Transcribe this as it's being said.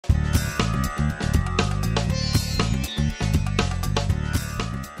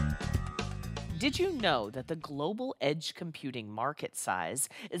Did you know that the global edge computing market size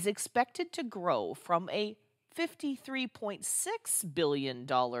is expected to grow from a $53.6 billion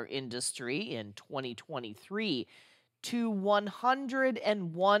industry in 2023 to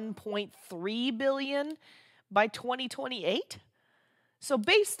 101.3 billion by 2028? So,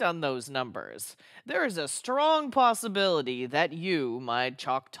 based on those numbers, there is a strong possibility that you, my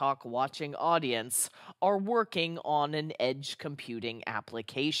Chalk Talk watching audience, are working on an edge computing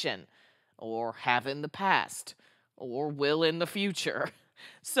application, or have in the past, or will in the future.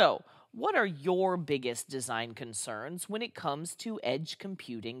 So, what are your biggest design concerns when it comes to edge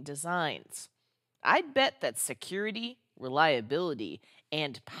computing designs? I'd bet that security, reliability,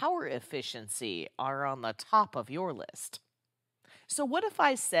 and power efficiency are on the top of your list. So, what if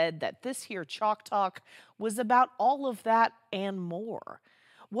I said that this here Chalk Talk was about all of that and more?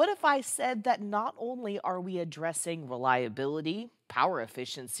 What if I said that not only are we addressing reliability, power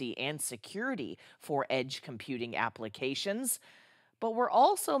efficiency, and security for edge computing applications, but we're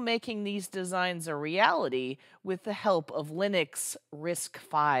also making these designs a reality with the help of Linux,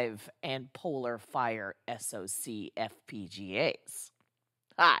 RISC-V, and PolarFire SoC FPGAs?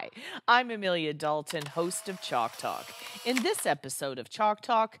 Hi, I'm Amelia Dalton, host of Chalk Talk. In this episode of Chalk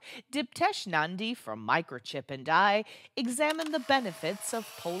Talk, Diptesh Nandi from Microchip and I examine the benefits of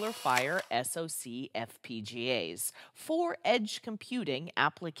PolarFire SoC FPGAs for edge computing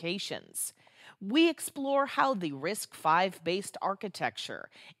applications. We explore how the RISC-V-based architecture,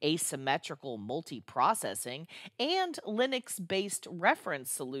 asymmetrical multiprocessing, and Linux-based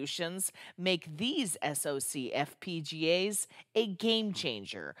reference solutions make these SoC FPGAs a game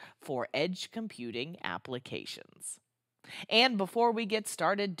changer for edge computing applications. And before we get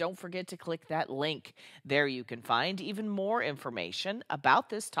started, don't forget to click that link. There you can find even more information about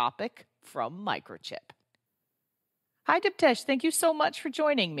this topic from Microchip. Hi, Diptesh. Thank you so much for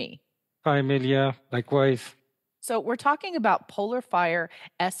joining me. Hi, Amelia. Likewise. So, we're talking about PolarFire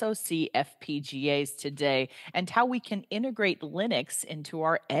SoC FPGAs today and how we can integrate Linux into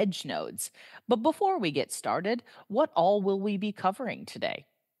our edge nodes. But before we get started, what all will we be covering today?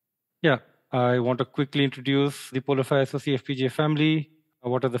 Yeah, I want to quickly introduce the PolarFire SoC FPGA family.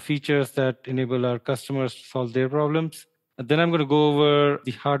 What are the features that enable our customers to solve their problems? And then I'm going to go over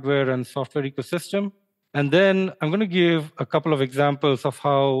the hardware and software ecosystem. And then I'm going to give a couple of examples of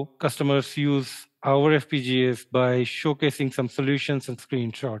how customers use our FPGAs by showcasing some solutions and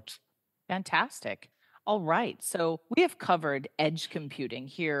screenshots. Fantastic. All right. So we have covered edge computing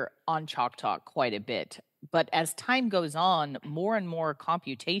here on Chalk Talk quite a bit. But as time goes on, more and more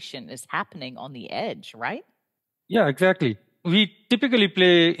computation is happening on the edge, right? Yeah, exactly. We typically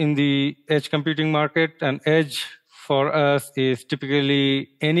play in the edge computing market, and edge for us is typically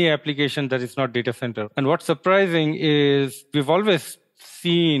any application that is not data center. And what's surprising is we've always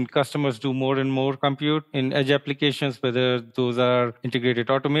seen customers do more and more compute in edge applications, whether those are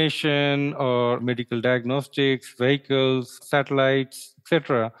integrated automation or medical diagnostics, vehicles, satellites,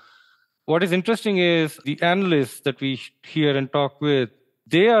 etc. What is interesting is the analysts that we hear and talk with,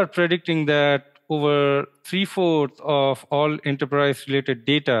 they are predicting that over 3/4 of all enterprise-related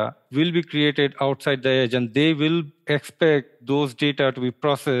data will be created outside the edge, and they will expect those data to be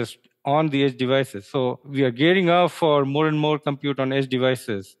processed on the edge devices. So we are gearing up for more and more compute on edge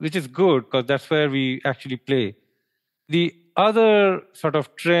devices, which is good because that's where we actually play. The other sort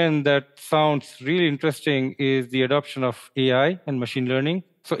of trend that sounds really interesting is the adoption of AI and machine learning.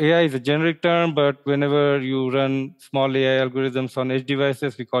 So AI is a generic term, but whenever you run small AI algorithms on edge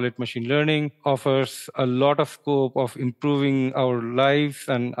devices, we call it machine learning, offers a lot of scope of improving our lives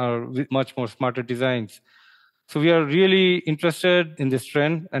and our much more smarter designs. So we are really interested in this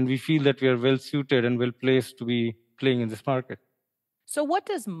trend, and we feel that we are well suited and well placed to be playing in this market. So, what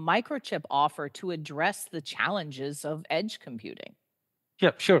does Microchip offer to address the challenges of edge computing?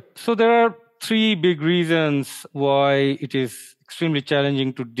 Yeah, sure. So there are three big reasons why it is extremely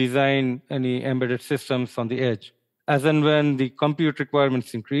challenging to design any embedded systems on the edge. As and when the compute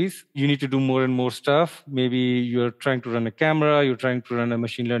requirements increase, you need to do more and more stuff. Maybe you're trying to run a camera, you're trying to run a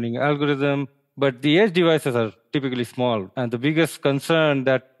machine learning algorithm, but the edge devices are typically small. And the biggest concern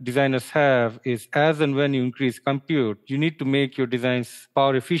that designers have is as and when you increase compute, you need to make your designs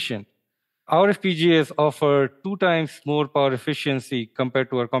power efficient. Our FPGAs offer 2 times more power efficiency compared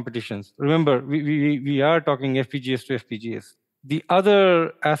to our competitions. Remember, we are talking FPGAs to FPGAs. The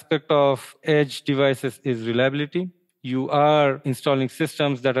other aspect of edge devices is reliability. You are installing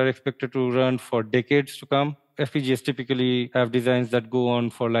systems that are expected to run for decades to come. FPGAs typically have designs that go on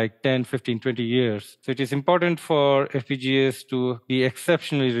for like 10, 15, 20 years. So it is important for FPGAs to be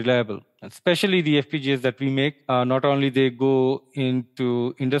exceptionally reliable. especially the FPGAs that we make. Not only they go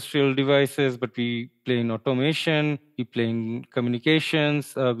into industrial devices, but we play in automation, we play in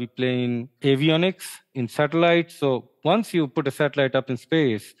communications, we play in avionics, in satellites. So once you put a satellite up in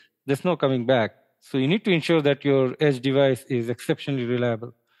space, there's no coming back. So you need to ensure that your edge device is exceptionally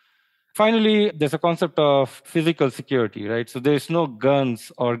reliable. Finally, there's a concept of physical security, right? So there's no guns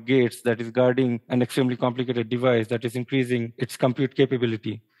or gates that is guarding an extremely complicated device that is increasing its compute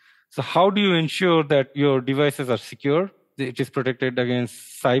capability. So how do you ensure that your devices are secure? It is protected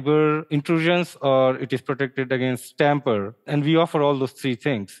against cyber intrusions, or it is protected against tamper. And we offer all those three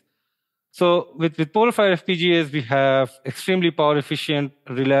things. So with PolarFire FPGAs, we have extremely power efficient,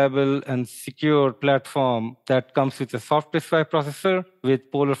 reliable, and secure platform that comes with a soft RISC-V processor. With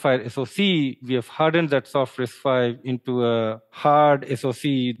PolarFire SoC, we have hardened that soft RISC-V into a hard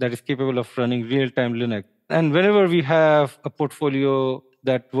SoC that is capable of running real-time Linux. And whenever we have a portfolio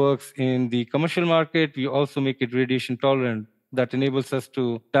that works in the commercial market, we also make it radiation tolerant. That enables us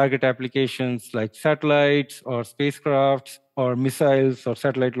to target applications like satellites or spacecrafts or missiles or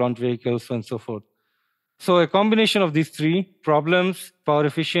satellite launch vehicles, and so forth. So a combination of these three problems, power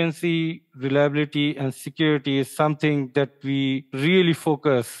efficiency, reliability, and security, is something that we really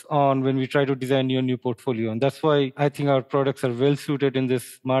focus on when we try to design your new portfolio. And that's why I think our products are well suited in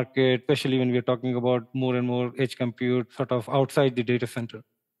this market, especially when we're talking about more and more edge compute sort of outside the data center.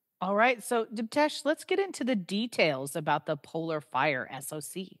 All right, so Diptesh, let's get into the details about the PolarFire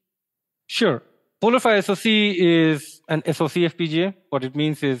SoC. Sure. PolarFire SoC is an SoC FPGA. What it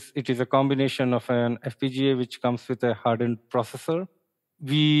means is it is a combination of an FPGA which comes with a hardened processor.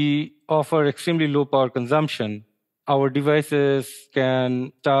 We offer extremely low power consumption. Our devices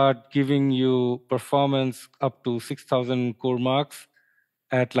can start giving you performance up to 6,000 core marks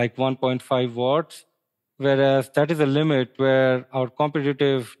at like 1.5 watts. Whereas that is a limit where our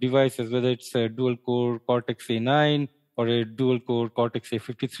competitive devices, whether it's a dual-core Cortex-A9 or a dual-core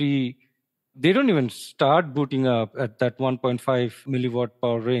Cortex-A53, they don't even start booting up at that 1.5 milliwatt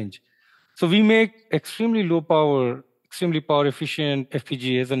power range. So we make extremely low power, extremely power efficient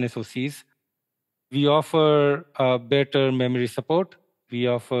FPGAs and SoCs. We offer better memory support. We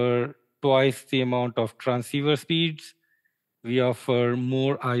offer twice the amount of transceiver speeds. We offer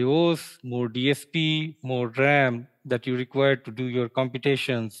more IOs, more DSP, more RAM that you require to do your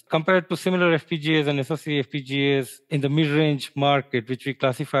computations. Compared to similar FPGAs and SoC FPGAs in the mid-range market, which we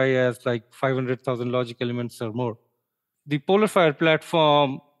classify as like 500,000 logic elements or more. The PolarFire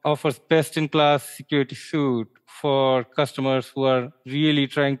platform offers best-in-class security suite for customers who are really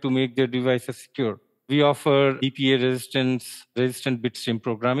trying to make their devices secure. We offer DPA resistant bitstream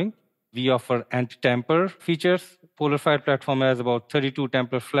programming. We offer anti-tamper features. PolarFire platform has about 32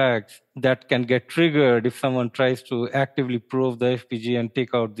 tamper flags that can get triggered if someone tries to actively probe the FPGA and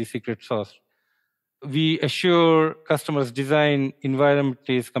take out the secret sauce. We assure customers' design environment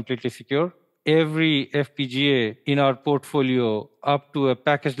is completely secure. Every FPGA in our portfolio up to a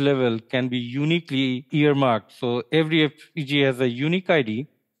package level can be uniquely earmarked. So every FPGA has a unique ID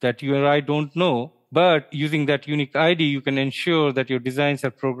that you and I don't know. But using that unique ID, you can ensure that your designs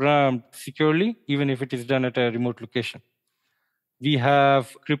are programmed securely, even if it is done at a remote location. We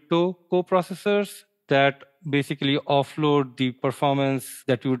have crypto coprocessors that basically offload the performance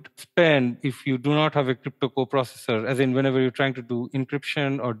that you would spend if you do not have a crypto coprocessor, as in whenever you're trying to do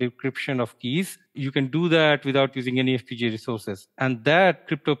encryption or decryption of keys, you can do that without using any FPGA resources. And that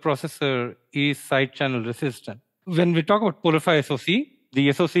crypto processor is side channel resistant. When we talk about PolarFire SoC, the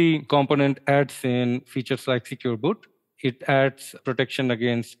SoC component adds in features like secure boot. It adds protection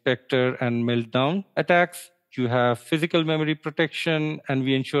against Spectre and meltdown attacks. You have physical memory protection, and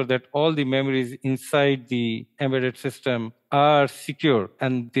we ensure that all the memories inside the embedded system are secure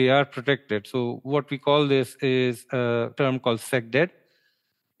and they are protected. So what we call this is a term called SecDead.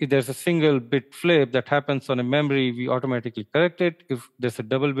 If there's a single bit flip that happens on a memory, we automatically correct it. If there's a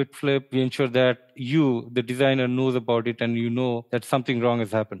double bit flip, we ensure that you, the designer, knows about it and you know that something wrong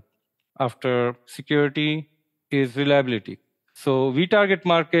has happened. After security is reliability. So we target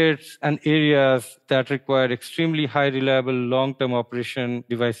markets and areas that require extremely high reliable long-term operation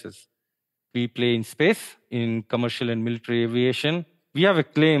devices. We play in space, in commercial and military aviation. We have a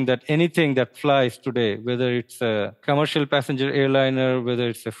claim that anything that flies today, whether it's a commercial passenger airliner, whether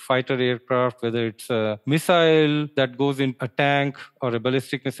it's a fighter aircraft, whether it's a missile that goes in a tank or a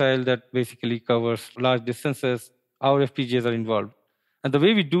ballistic missile that basically covers large distances, our FPGAs are involved. And the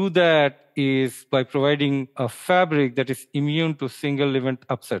way we do that is by providing a fabric that is immune to single event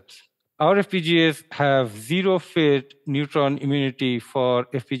upsets. Our FPGAs have zero fit neutron immunity for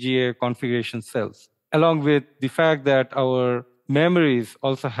FPGA configuration cells, along with the fact that our memories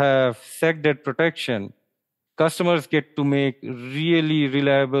also have SecDed protection, customers get to make really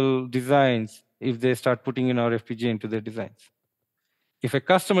reliable designs if they start putting in our FPGA into their designs. If a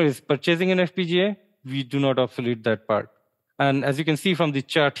customer is purchasing an FPGA, we do not obsolete that part. And as you can see from the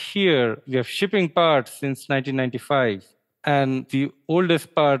chart here, we have shipping parts since 1995. And the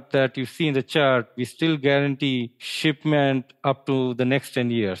oldest part that you see in the chart, we still guarantee shipment up to the next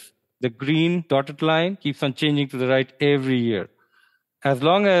 10 years. The green dotted line keeps on changing to the right every year. As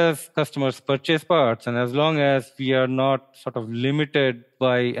long as customers purchase parts and as long as we are not sort of limited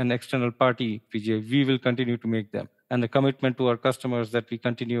by an external party FPGA, we will continue to make them. And the commitment to our customers that we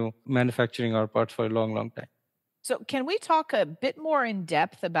continue manufacturing our parts for a long, long time. So, can we talk a bit more in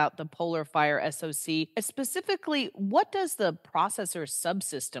depth about the PolarFire SoC? Specifically, what does the processor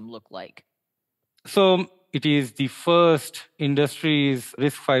subsystem look like? So, it is the first industry's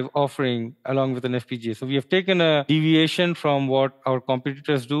RISC-V offering along with an FPGA. So, we have taken a deviation from what our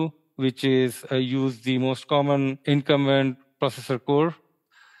competitors do, which is use the most common incumbent processor core.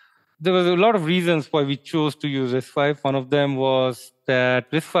 There was a lot of reasons why we chose to use RISC-V. One of them was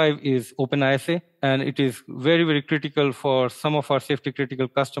that RISC-V is open ISA, and it is very, very critical for some of our safety critical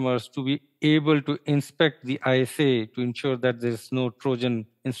customers to be able to inspect the ISA to ensure that there's no Trojan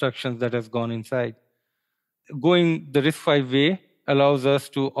instructions that has gone inside. Going the RISC-V way allows us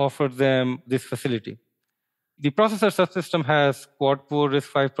to offer them this facility. The processor subsystem has quad-core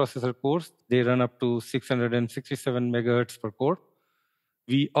RISC-V processor cores. They run up to 667 megahertz per core.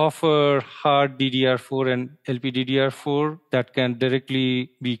 We offer hard DDR4 and LPDDR4 that can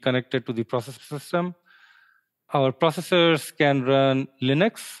directly be connected to the processor system. Our processors can run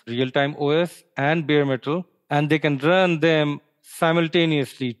Linux, real-time OS, and bare metal, and they can run them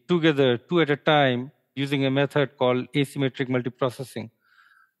simultaneously together, two at a time, using a method called asymmetric multiprocessing.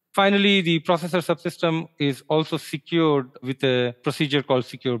 Finally, the processor subsystem is also secured with a procedure called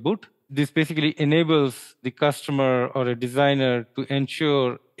secure boot. This basically enables the customer or a designer to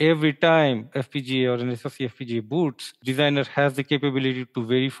ensure every time FPGA or an SoC FPGA boots, designer has the capability to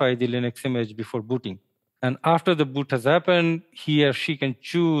verify the Linux image before booting. And after the boot has happened, he or she can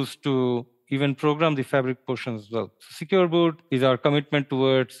choose to even program the fabric portion as well. So secure boot is our commitment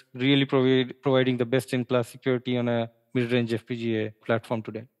towards really providing the best-in-class security on a mid-range FPGA platform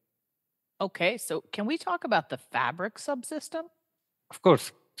today. Okay, so can we talk about the fabric subsystem? Of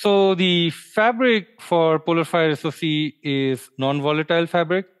course. So the fabric for PolarFire SoC is non-volatile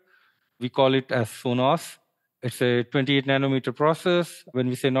fabric. We call it as Sonos. It's a 28 nanometer process. When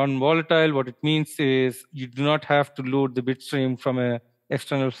we say non-volatile, what it means is you do not have to load the bit stream from an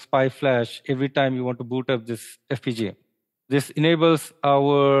external SPI flash every time you want to boot up this FPGA. This enables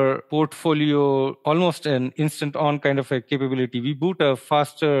our portfolio almost an instant-on kind of a capability. We boot up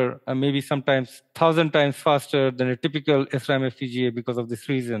faster, maybe sometimes 1,000 times faster than a typical SRAM FPGA because of this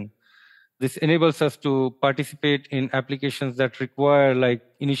reason. This enables us to participate in applications that require like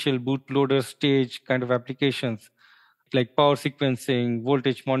initial bootloader stage kind of applications, like power sequencing,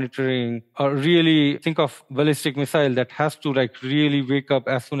 voltage monitoring, or really think of ballistic missile that has to like really wake up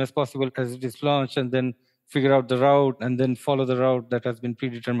as soon as possible as it is launched and then figure out the route and then follow the route that has been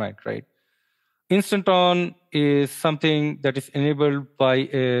predetermined, right? Instant on is something that is enabled by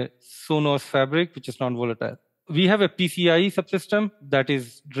a Sonos fabric, which is non-volatile. We have a PCIe subsystem that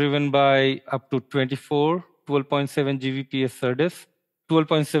is driven by up to 24 12.7 Gbps SerDes.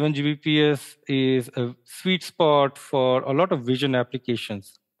 12.7 Gbps is a sweet spot for a lot of vision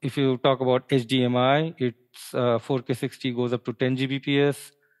applications. If you talk about HDMI, its 4K 60 goes up to 10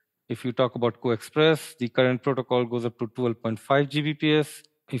 Gbps. If you talk about co-express, the current protocol goes up to 12.5 Gbps.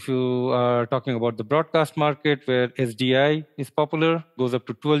 If you are talking about the broadcast market where SDI is popular, goes up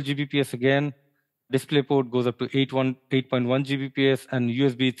to 12 Gbps again. DisplayPort goes up to 8.1 Gbps, and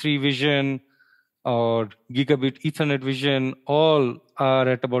USB 3 vision or gigabit Ethernet vision all are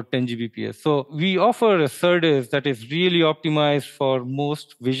at about 10 Gbps. So we offer a SerDes that is really optimized for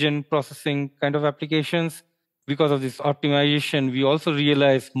most vision processing kind of applications. Because of this optimization, we also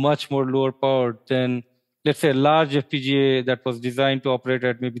realize much more lower power than, let's say, a large FPGA that was designed to operate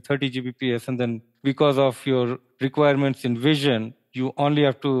at maybe 30 Gbps. And then because of your requirements in vision, you only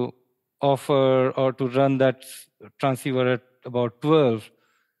have to offer or to run that transceiver at about 12.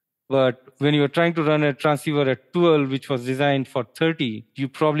 But when you're trying to run a transceiver at 12, which was designed for 30, you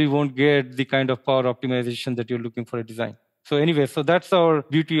probably won't get the kind of power optimization that you're looking for a design. So anyway, so that's our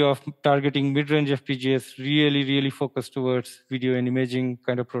beauty of targeting mid-range FPGAs, really, really focused towards video and imaging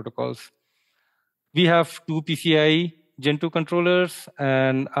kind of protocols. We have two PCIe Gen 2 controllers,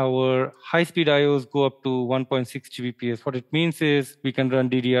 and our high-speed IOs go up to 1.6 Gbps. What it means is we can run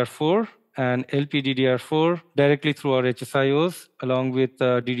DDR4 and LPDDR4 directly through our HSIOs, along with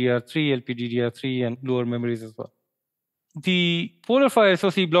DDR3, LPDDR3, and lower memories as well. The PolarFire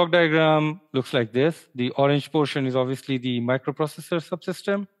SoC block diagram looks like this. The orange portion is obviously the microprocessor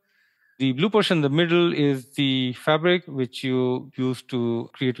subsystem. The blue portion in the middle is the fabric, which you use to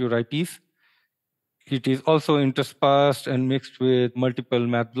create your IPs. It is also interspersed and mixed with multiple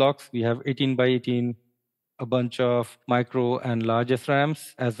math blocks. We have 18 by 18, a bunch of micro and large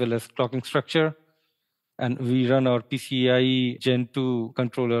SRAMs, as well as clocking structure. And we run our PCIe Gen 2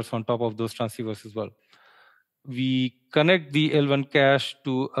 controllers on top of those transceivers as well. We connect the L1 cache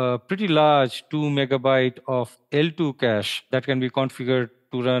to a pretty large 2 megabyte of L2 cache that can be configured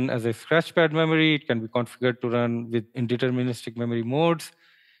to run as a scratchpad memory. It can be configured to run with indeterministic memory modes.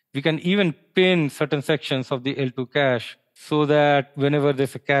 We can even pin certain sections of the L2 cache so that whenever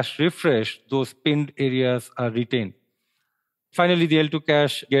there's a cache refresh, those pinned areas are retained. Finally, the L2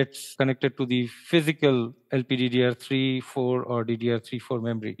 cache gets connected to the physical LPDDR3, 4 or DDR3, 4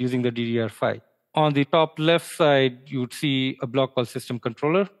 memory using the DDR5. On the top left side, you would see a block called system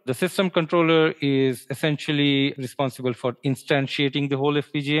controller. The system controller is essentially responsible for instantiating the whole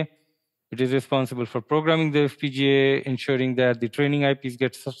FPGA. It is responsible for programming the FPGA, ensuring that the training IPs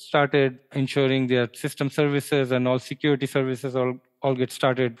get started, ensuring that system services and all security services all get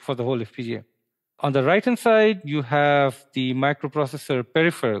started for the whole FPGA. On the right-hand side, you have the microprocessor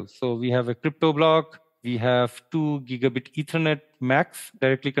peripherals. So we have a crypto block. We have 2 gigabit Ethernet MACs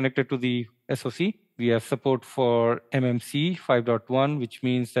directly connected to the SoC. We have support for MMC 5.1, which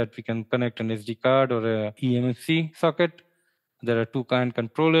means that we can connect an SD card or a eMMC socket. There are 2 CAN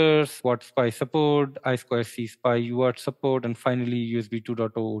controllers, Quad SPI support, I2C SPI UART support, and finally USB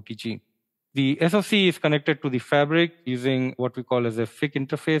 2.0 OTG. The SoC is connected to the fabric using what we call as a FIC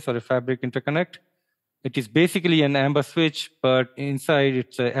interface or a fabric interconnect. It is basically an AMBA switch, but inside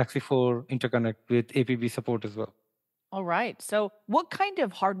it's an Axi4 interconnect with APB support as well. All right. So, what kind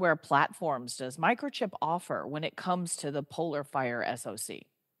of hardware platforms does Microchip offer when it comes to the PolarFire SoC?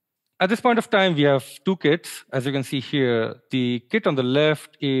 At this point of time, we have 2 kits. As you can see here, the kit on the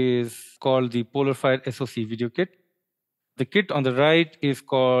left is called the PolarFire SoC Video Kit. The kit on the right is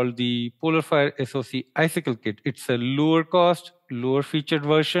called the PolarFire SoC Icicle Kit. It's a lower cost, lower featured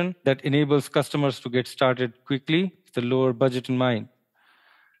version that enables customers to get started quickly with a lower budget in mind.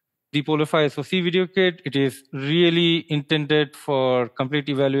 The PolarFire SoC Video Kit, it is really intended for complete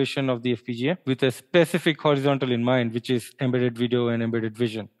evaluation of the FPGA with a specific horizontal in mind, which is embedded video and embedded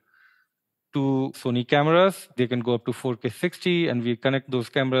vision. 2 Sony cameras, they can go up to 4K 60, and we connect those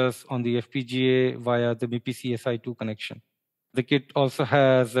cameras on the FPGA via the MIPI CSI2 connection. The kit also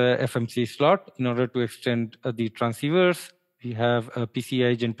has a FMC slot in order to extend the transceivers. We have a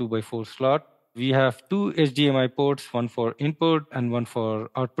PCI Gen 2x4 slot. We have 2 HDMI ports, one for input and one for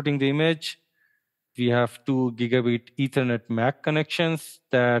outputting the image. We have 2 gigabit Ethernet MAC connections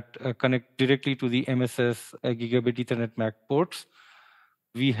that connect directly to the MSS gigabit Ethernet MAC ports.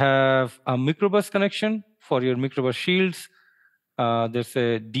 We have a microbus connection for your microbus shields. There's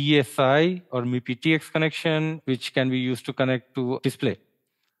a DSI or MIPI-TX connection, which can be used to connect to display.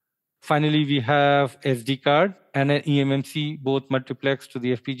 Finally, we have SD card and an eMMC, both multiplexed to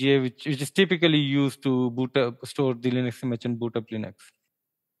the FPGA, which is typically used to boot up, store the Linux image and boot up Linux.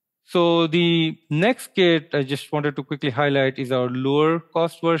 So the next kit I just wanted to quickly highlight is our lower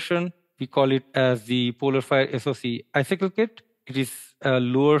cost version. We call it as the PolarFire SoC Icicle Kit. It is a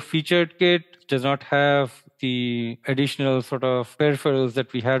lower featured kit. It does not have the additional sort of peripherals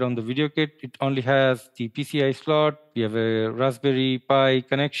that we had on the video kit. It only has the PCI slot. We have a Raspberry Pi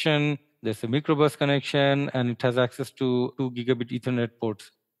connection. There's a microbus connection, and it has access to 2 gigabit Ethernet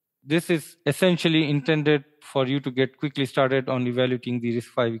ports. This is essentially intended for you to get quickly started on evaluating the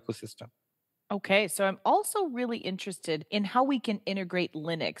RISC-V ecosystem. Okay, so I'm also really interested in how we can integrate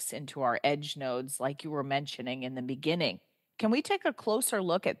Linux into our edge nodes, like you were mentioning in the beginning. Can we take a closer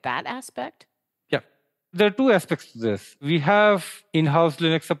look at that aspect? Yeah. There are 2 aspects to this. We have in-house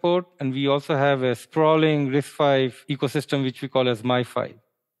Linux support, and we also have a sprawling RISC-V ecosystem, which we call as MyFi.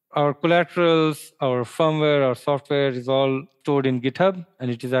 Our collaterals, our firmware, our software is all stored in GitHub, and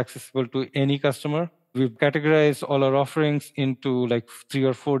it is accessible to any customer. We've categorized all our offerings into like 3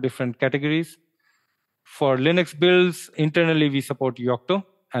 or 4 different categories. For Linux builds, internally we support Yocto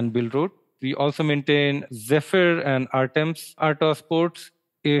and Buildroot. We also maintain Zephyr and Artem's RTOS ports.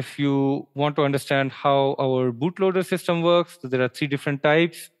 If you want to understand how our bootloader system works, so there are 3 different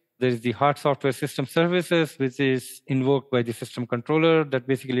types. There is the hard software system services, which is invoked by the system controller that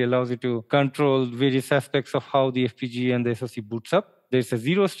basically allows you to control various aspects of how the FPGA and the SoC boots up. There's a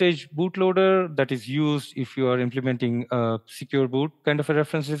 0-stage bootloader that is used if you are implementing a secure boot kind of a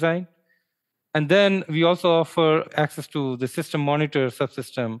reference design. And then we also offer access to the system monitor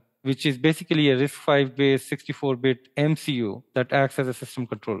subsystem, which is basically a RISC-V-based 64-bit MCU that acts as a system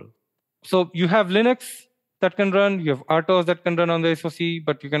controller. So you have Linux that can run, you have RTOS that can run on the SoC,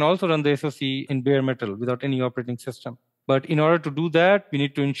 but you can also run the SoC in bare metal without any operating system. But in order to do that, we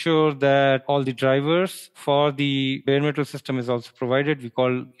need to ensure that all the drivers for the bare metal system is also provided. We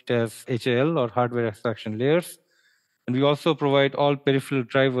call it as HAL, or hardware abstraction layers. And we also provide all peripheral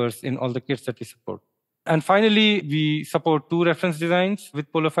drivers in all the kits that we support. And finally, we support 2 reference designs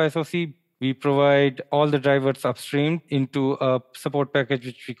with PolarFire SoC. We provide all the drivers upstream into a support package,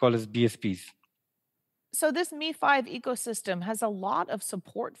 which we call as BSPs. So this Mi5 ecosystem has a lot of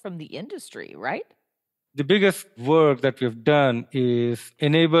support from the industry, right? The biggest work that we've done is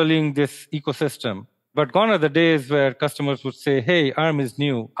enabling this ecosystem. But gone are the days where customers would say, hey, ARM is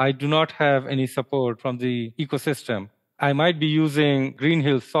new. I do not have any support from the ecosystem. I might be using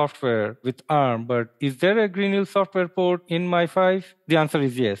Greenhill software with ARM, but is there a Greenhill software port in Mi5? The answer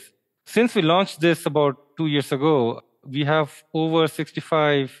is yes. Since we launched this about 2 years ago, we have over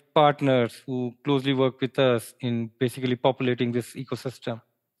 65 partners who closely work with us in basically populating this ecosystem.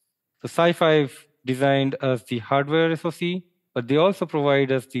 The Sci5 designed us the hardware SoC, but they also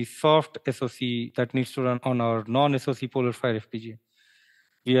provide us the soft SoC that needs to run on our non-SoC PolarFire FPGA.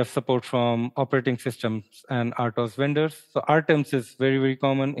 We have support from operating systems and RTOS vendors. So RTEMS is very, very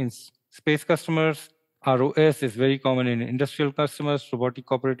common in space customers. ROS is very common in industrial customers,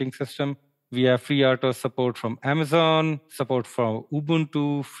 robotic operating system. We have free RTOS support from Amazon, support from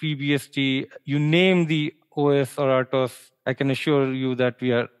Ubuntu, FreeBSD. You name the OS or RTOS, I can assure you that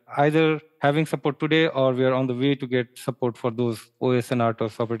we are either having support today or we are on the way to get support for those OS and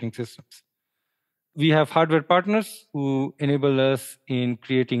RTOS operating systems. We have hardware partners who enable us in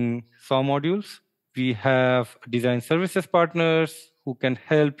creating SAW modules. We have design services partners who can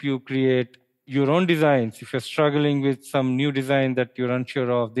help you create your own designs. If you're struggling with some new design that you're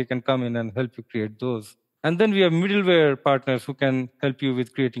unsure of, they can come in and help you create those. And then we have middleware partners who can help you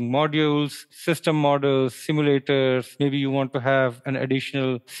with creating modules, system models, simulators. Maybe you want to have an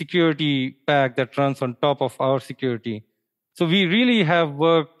additional security pack that runs on top of our security. So we really have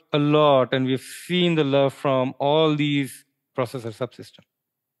worked a lot, and we've seen the love from all these processor subsystems.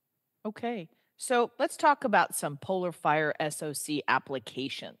 Okay. So let's talk about some PolarFire SoC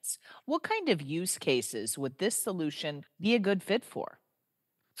applications. What kind of use cases would this solution be a good fit for?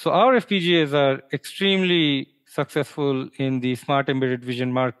 So our FPGAs are extremely successful in the smart embedded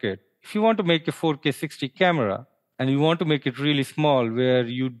vision market. If you want to make a 4K 60 camera and you want to make it really small where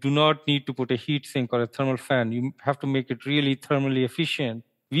you do not need to put a heat sink or a thermal fan, you have to make it really thermally efficient,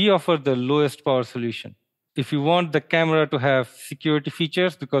 we offer the lowest power solution. If you want the camera to have security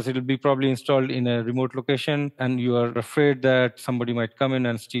features because it will be probably installed in a remote location and you are afraid that somebody might come in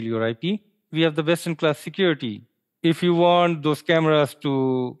and steal your IP, we have the best-in-class security. If you want those cameras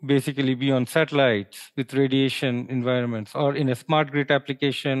to basically be on satellites with radiation environments or in a smart grid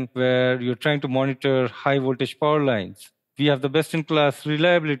application where you're trying to monitor high voltage power lines, we have the best-in-class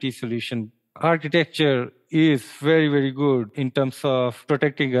reliability solution. Architecture is very, very good in terms of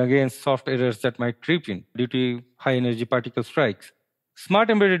protecting against soft errors that might creep in due to high energy particle strikes.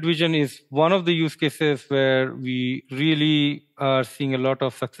 Smart embedded vision is one of the use cases where we really are seeing a lot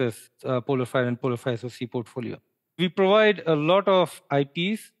of success, PolarFire and PolarFire SoC portfolio. We provide a lot of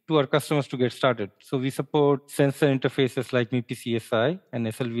IPs to our customers to get started. So we support sensor interfaces like MIPI CSI and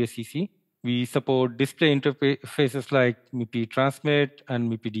SLVSCC. We support display interfaces like MIPI Transmit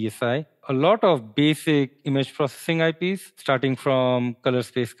and MIPI DSI. A lot of basic image processing IPs, starting from color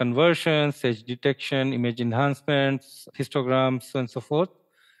space conversions, edge detection, image enhancements, histograms, so on and so forth.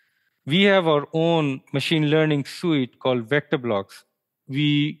 We have our own machine learning suite called Vector Blocks.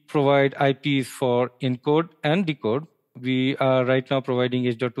 We provide IPs for encode and decode. We are right now providing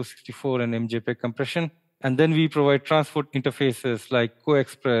H.264 and MJPEG compression. And then we provide transport interfaces like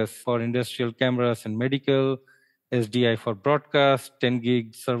CoExpress for industrial cameras and medical, SDI for broadcast, 10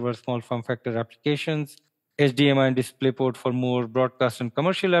 gig server small form factor applications, HDMI and DisplayPort for more broadcast and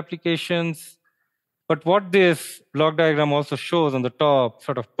commercial applications. But what this block diagram also shows on the top,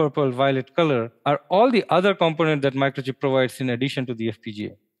 sort of purple violet color, are all the other components that Microchip provides in addition to the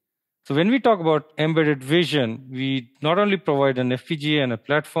FPGA. So when we talk about embedded vision, we not only provide an FPGA and a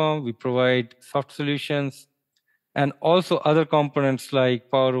platform, we provide soft solutions and also other components like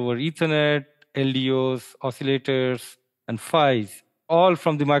power over Ethernet, LDOs, oscillators, and PHYs, all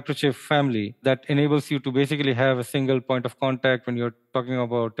from the Microchip family that enables you to basically have a single point of contact when you're talking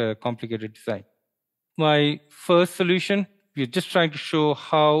about a complicated design. My first solution, we're just trying to show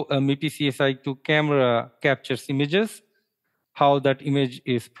how a MIPI CSI2 camera captures images, how that image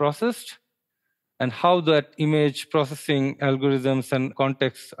is processed. and how that image processing algorithms and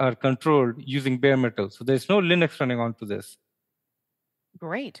contexts are controlled using bare metal. So there's no Linux running onto this.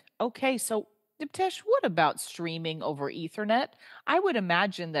 Great. Okay, so Diptesh, what about streaming over Ethernet? I would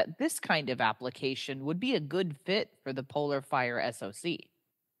imagine that this kind of application would be a good fit for the PolarFire SoC.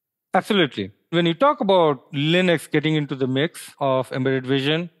 Absolutely. When you talk about Linux getting into the mix of embedded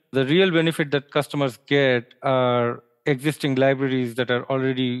vision, the real benefit that customers get are existing libraries that are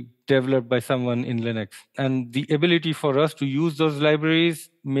already developed by someone in Linux. And the ability for us to use those libraries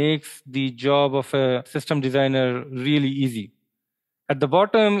makes the job of a system designer really easy. At the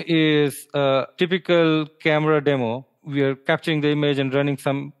bottom is a typical camera demo. We are capturing the image and running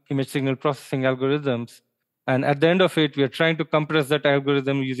some image signal processing algorithms. And at the end of it, we are trying to compress that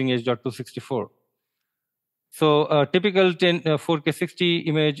algorithm using H.264. So a typical 4K 60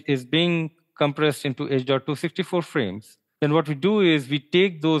 image is being compressed into H.264 frames. Then what we do is we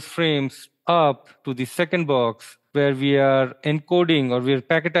take those frames up to the second box where we are encoding or we are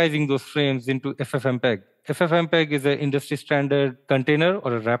packetizing those frames into FFmpeg. FFmpeg is an industry standard container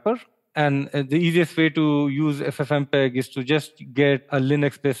or a wrapper. And the easiest way to use FFmpeg is to just get a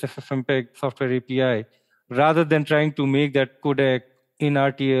Linux-based FFmpeg software API rather than trying to make that codec in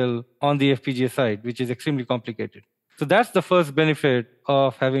RTL on the FPGA side, which is extremely complicated. So that's the first benefit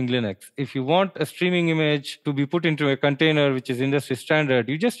of having Linux. If you want a streaming image to be put into a container, which is industry standard,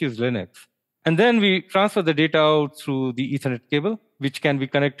 you just use Linux. And then we transfer the data out through the Ethernet cable, which can be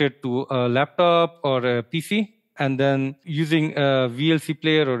connected to a laptop or a PC. And then using a VLC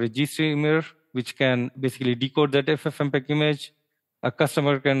player or a GStreamer, which can basically decode that FFmpeg image, a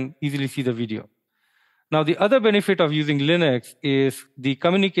customer can easily see the video. Now, the other benefit of using Linux is the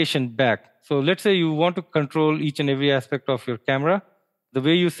communication back. So let's say you want to control each and every aspect of your camera. The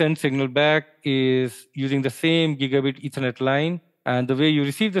way you send signal back is using the same gigabit Ethernet line. And the way you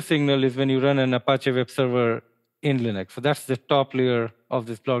receive the signal is when you run an Apache web server in Linux. So that's the top layer of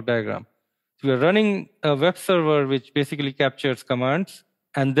this block diagram. So we are running a web server which basically captures commands.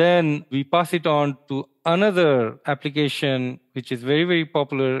 And then we pass it on to another application which is very, very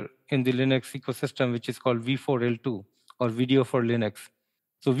popular in the Linux ecosystem, which is called V4L2 or Video for Linux.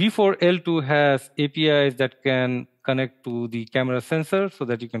 So V4L2 has APIs that can connect to the camera sensor so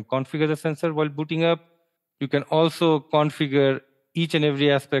that you can configure the sensor while booting up. You can also configure each and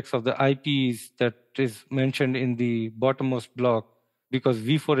every aspects of the IPs that is mentioned in the bottommost block because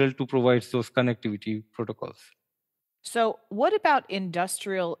V4L2 provides those connectivity protocols. So what about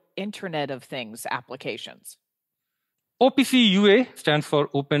industrial Internet of Things applications? OPC UA stands for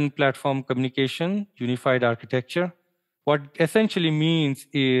Open Platform Communication Unified Architecture. What essentially means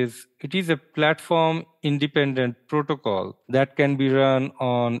is it is a platform independent protocol that can be run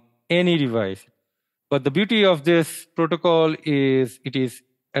on any device. But the beauty of this protocol is it is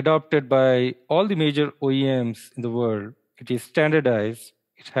adopted by all the major OEMs in the world. It is standardized,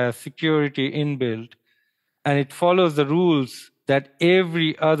 it has security inbuilt, and it follows the rules that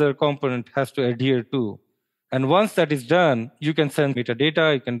every other component has to adhere to. And once that is done, you can send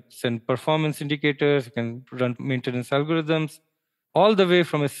metadata, you can send performance indicators, you can run maintenance algorithms, all the way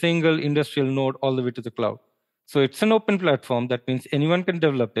from a single industrial node all the way to the cloud. So it's an open platform. That means anyone can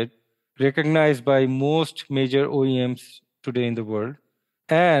develop it, recognized by most major OEMs today in the world.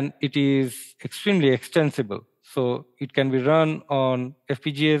 And it is extremely extensible. So it can be run on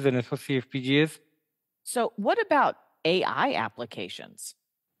FPGAs and SoC FPGAs. So what about AI applications?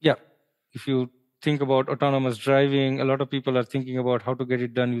 Yeah, if you think about autonomous driving, a lot of people are thinking about how to get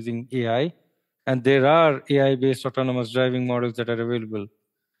it done using AI. And there are AI-based autonomous driving models that are available.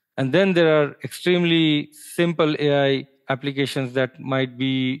 And then there are extremely simple AI applications that might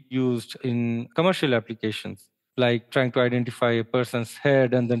be used in commercial applications, like trying to identify a person's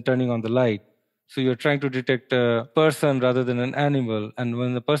head and then turning on the light. So you're trying to detect a person rather than an animal. And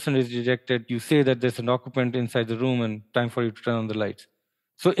when the person is detected, you say that there's an occupant inside the room and time for you to turn on the lights.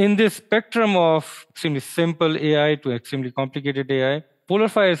 So in this spectrum of extremely simple AI to extremely complicated AI,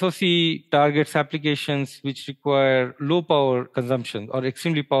 PolarFire SoC targets applications which require low power consumption or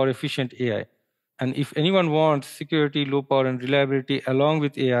extremely power efficient AI. And if anyone wants security, low power, and reliability along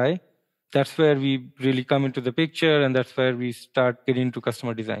with AI, that's where we really come into the picture, and that's where we start getting into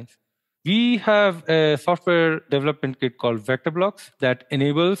customer designs. We have a software development kit called VectorBlocks that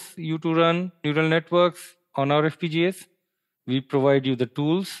enables you to run neural networks on our FPGAs. We provide you the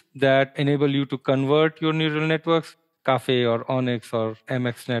tools that enable you to convert your neural networks, Caffe or Onyx or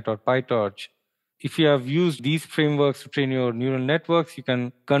MXNet or PyTorch. If you have used these frameworks to train your neural networks, you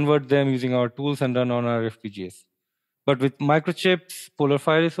can convert them using our tools and run on our FPGAs. But with Microchip's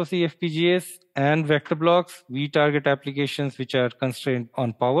PolarFire SoC FPGAs and vector blocks, we target applications which are constrained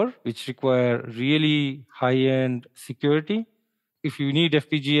on power, which require really high-end security. If you need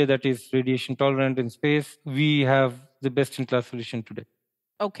FPGA that is radiation tolerant in space, we have the best-in-class solution today.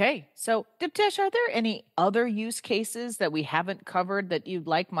 Okay, so Diptesh, are there any other use cases that we haven't covered that you'd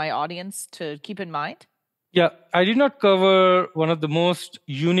like my audience to keep in mind? Yeah, I did not cover one of the most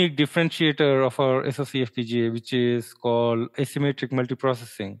unique differentiator of our SoC FPGA, which is called asymmetric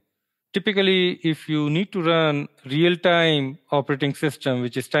multiprocessing. Typically, if you need to run real-time operating system,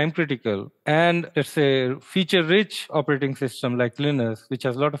 which is time critical, and let's say feature-rich operating system like Linux, which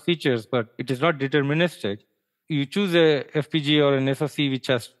has a lot of features, but it is not deterministic, you choose a FPGA or an SoC which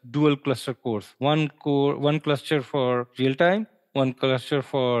has dual cluster cores, one cluster for real-time, one cluster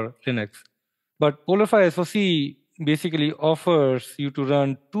for Linux. But PolarFire SoC basically offers you to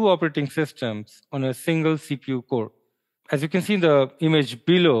run two operating systems on a single CPU core. As you can see in the image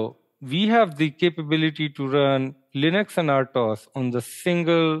below, we have the capability to run Linux and RTOS on the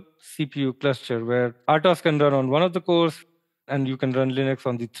single CPU cluster, where RTOS can run on one of the cores and you can run Linux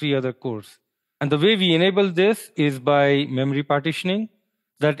on the three other cores. And the way we enable this is by memory partitioning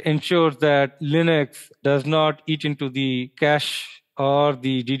that ensures that Linux does not eat into the cache or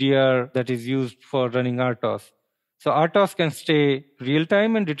the DDR that is used for running RTOS. So RTOS can stay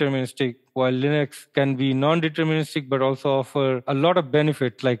real-time and deterministic, while Linux can be non-deterministic, but also offer a lot of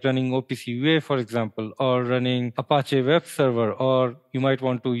benefits like running OPC UA, for example, or running Apache web server, or you might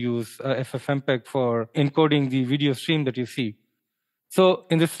want to use FFmpeg for encoding the video stream that you see. So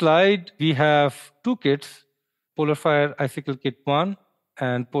in this slide, we have two kits, PolarFire Icicle Kit 1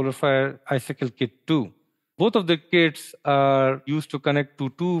 and PolarFire Icicle Kit 2. Both of the kits are used to connect to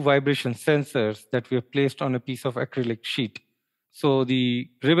two vibration sensors that we have placed on a piece of acrylic sheet. So the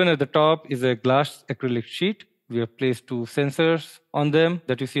ribbon at the top is a glass acrylic sheet. We have placed two sensors on them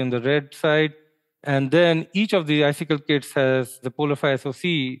that you see on the red side. And then each of the Icicle kits has the PolarFire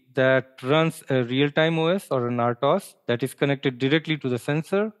SoC that runs a real-time OS or an RTOS that is connected directly to the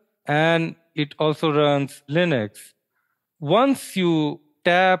sensor. And it also runs Linux. Once you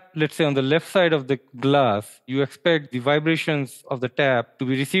tap, let's say on the left side of the glass, you expect the vibrations of the tap to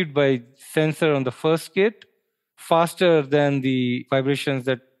be received by sensor on the first kit faster than the vibrations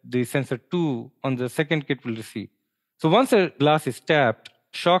that the sensor 2 on the second kit will receive. So once a glass is tapped,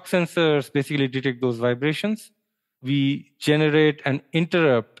 shock sensors basically detect those vibrations. We generate an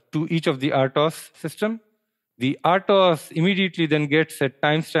interrupt to each of the RTOS system. The RTOS immediately then gets a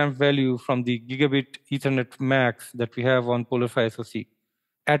timestamp value from the gigabit Ethernet max that we have on PolarFire SoC.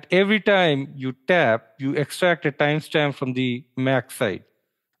 At every time you tap, you extract a timestamp from the max side.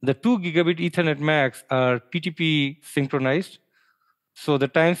 The 2 gigabit Ethernet max are PTP synchronized. So the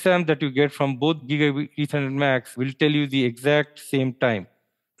timestamp that you get from both gigabit Ethernet max will tell you the exact same time.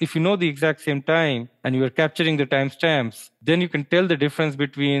 If you know the exact same time and you are capturing the timestamps, then you can tell the difference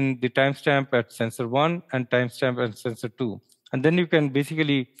between the timestamp at sensor 1 and timestamp at sensor 2. And then you can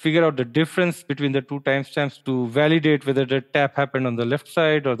basically figure out the difference between the two timestamps to validate whether the tap happened on the left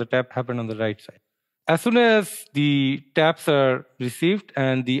side or the tap happened on the right side. As soon as the taps are received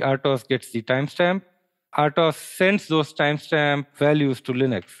and the RTOS gets the timestamp, RTOS sends those timestamp values to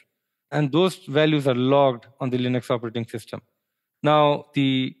Linux. And those values are logged on the Linux operating system. Now,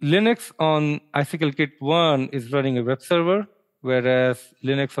 the Linux on Icicle Kit 1 is running a web server, whereas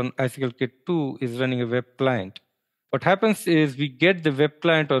Linux on Icicle Kit 2 is running a web client. What happens is we get the web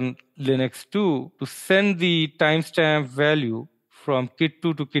client on Linux 2 to send the timestamp value from Kit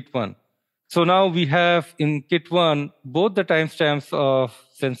 2 to Kit 1. So now we have in Kit 1 both the timestamps of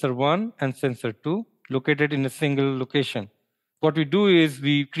sensor 1 and sensor 2 located in a single location. What we do is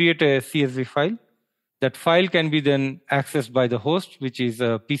we create a CSV file. That file can be then accessed by the host, which is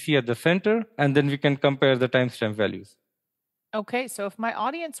a PC at the center, and then we can compare the timestamp values. Okay, so if my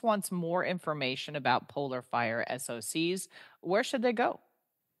audience wants more information about PolarFire SoCs, where should they go?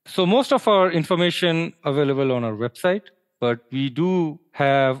 So most of our information available on our website, but we do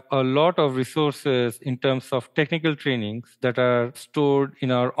have a lot of resources in terms of technical trainings that are stored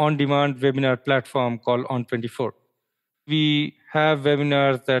in our on-demand webinar platform called On24. We have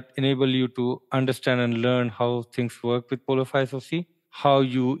webinars that enable you to understand and learn how things work with PolarFire SoC, how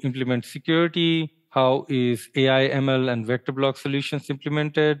you implement security, how is AI, ML, and vector block solutions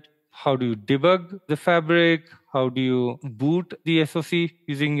implemented, how do you debug the fabric, how do you boot the SoC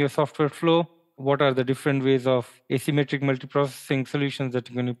using your software flow, what are the different ways of asymmetric multiprocessing solutions that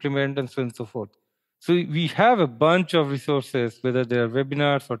you can implement, and so on and so forth. So we have a bunch of resources, whether they are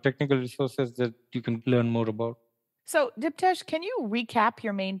webinars or technical resources that you can learn more about. So, Diptesh, can you recap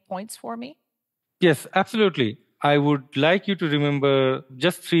your main points for me? Yes, absolutely. I would like you to remember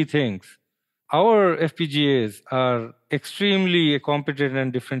just 3 things. Our FPGAs are extremely competent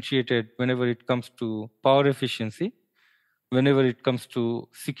and differentiated whenever it comes to power efficiency, whenever it comes to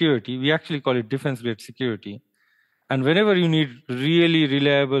security. We actually call it defense-grade security. And whenever you need really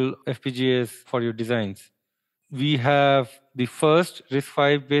reliable FPGAs for your designs, we have the first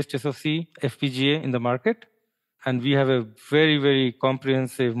RISC-V-based SoC FPGA in the market. And we have a very, very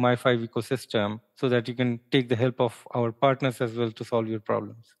comprehensive Mi-5 ecosystem so that you can take the help of our partners as well to solve your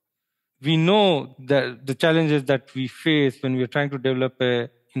problems. We know that the challenges that we face when we are trying to develop a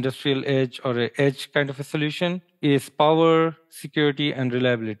industrial edge or an edge kind of a solution is power, security, and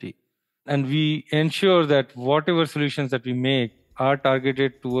reliability. And we ensure that whatever solutions that we make are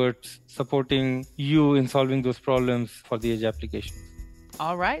targeted towards supporting you in solving those problems for the edge applications.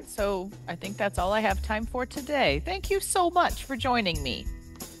 All right, so I think that's all I have time for today. Thank you so much for joining me.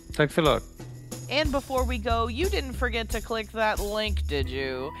 Thanks a lot. And before we go, you didn't forget to click that link, did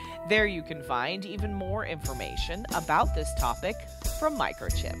you? There you can find even more information about this topic from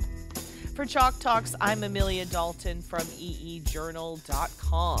Microchip. For Chalk Talks, I'm Amelia Dalton from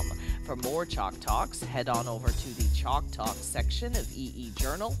eejournal.com. For more Chalk Talks, head on over to the Chalk Talks section of EE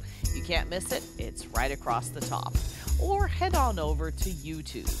Journal. You can't miss it, it's right across the top. Or head on over to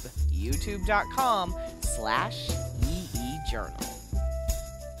YouTube, youtube.com/EEJournal.